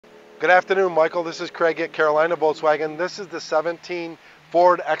Good afternoon, Michael. This is Craig at Carolina Volkswagen. This is the 17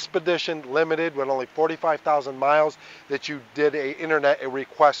 Ford Expedition Limited with only 45,000 miles that you did a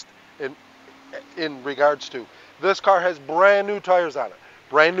request in regards to. This car has brand new tires on it.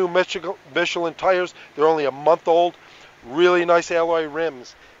 Brand new Michelin tires. They're only a month old. Really nice alloy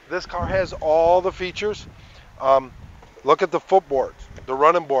rims. This car has all the features. Look at the footboards, the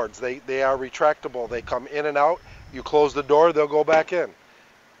running boards. They are retractable. They come in and out. You close the door, they'll go back in.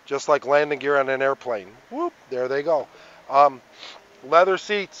 Just like landing gear on an airplane. Whoop, there they go. Leather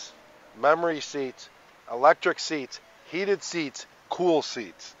seats, memory seats, electric seats, heated seats, cool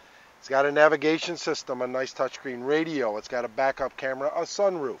seats. It's got a navigation system, a nice touchscreen radio. It's got a backup camera, a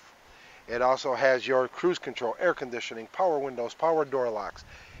sunroof. It also has your cruise control, air conditioning, power windows, power door locks.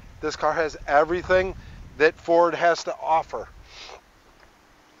 This car has everything that Ford has to offer.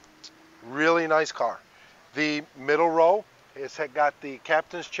 Really nice car. The middle row, it's got the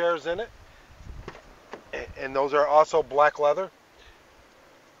captain's chairs in it, and those are also black leather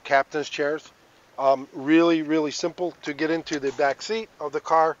captain's chairs. Really simple to get into the back seat of the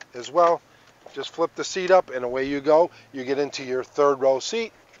car as well. Just flip the seat up and away you go. You get into your third row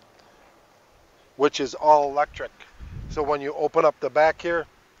seat, which is all electric. So when you open up the back here,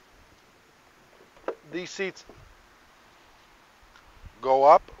 these seats go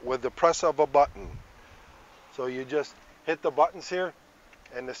up with the press of a button. So you just hit the buttons here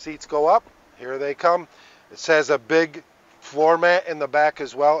and the seats go up. Here they come. It says a big floor mat in the back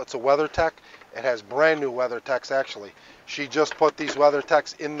as well. It's a WeatherTech. It has brand new WeatherTechs actually. She just put these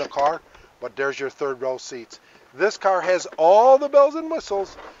WeatherTechs in the car, but there's your third row seats. This car has all the bells and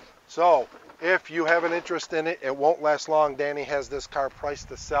whistles. So if you have an interest in it, it won't last long. Danny has this car priced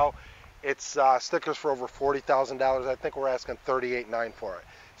to sell. It's stickers for over $40,000. I think we're asking $38,900 for it.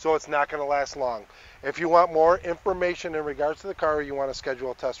 So it's not going to last long. If you want more information in regards to the car or you want to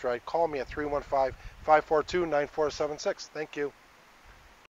schedule a test ride, call me at 315-542-9476. Thank you.